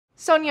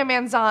Sonia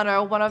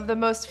Manzano, one of the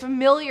most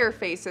familiar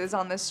faces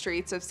on the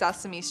streets of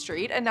Sesame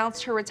Street,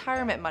 announced her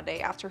retirement Monday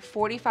after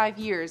 45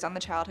 years on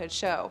the childhood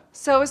show.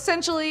 So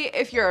essentially,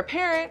 if you're a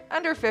parent,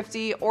 under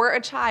 50, or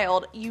a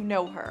child, you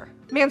know her.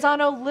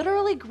 Manzano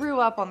literally grew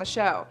up on the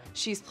show.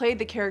 She's played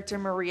the character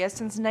Maria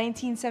since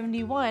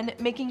 1971,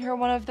 making her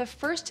one of the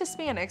first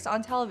Hispanics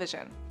on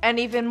television. And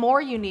even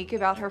more unique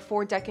about her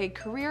 4-decade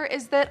career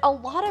is that a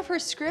lot of her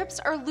scripts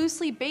are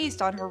loosely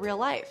based on her real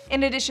life.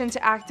 In addition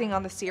to acting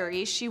on the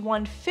series, she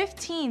won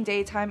 15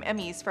 Daytime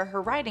Emmys for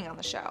her writing on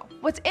the show.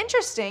 What's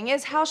interesting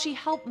is how she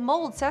helped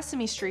mold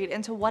Sesame Street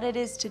into what it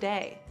is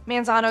today.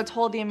 Manzano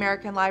told the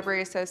American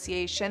Library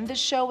Association the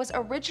show was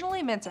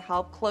originally meant to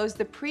help close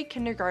the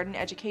pre-kindergarten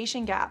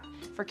education gap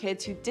for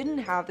kids who didn't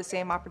have the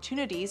same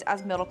opportunities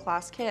as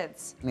middle-class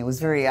kids. It was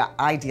a very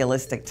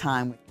idealistic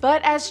time.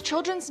 But as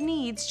children's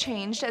needs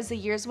changed as the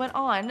years went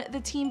on, the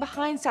team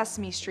behind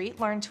Sesame Street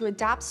learned to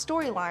adapt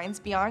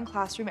storylines beyond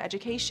classroom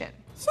education.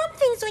 Some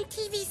things on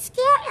TV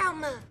scare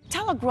Elma.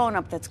 Tell a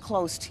grown-up that's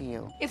close to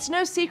you. It's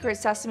no secret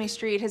Sesame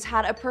Street has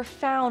had a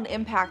profound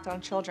impact on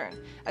children.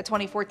 A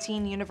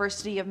 2014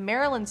 University of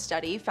Maryland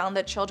study found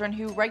that children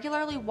who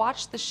regularly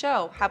watch the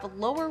show have a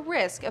lower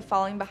risk of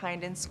falling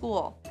behind in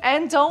school.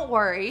 And don't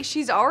worry,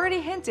 she's already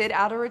hinted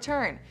at a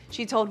return.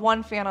 She told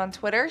one fan on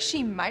Twitter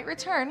she might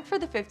return for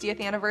the 50th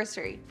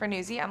anniversary. For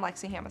Newsy, I'm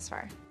Lexi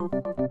Hamasfar.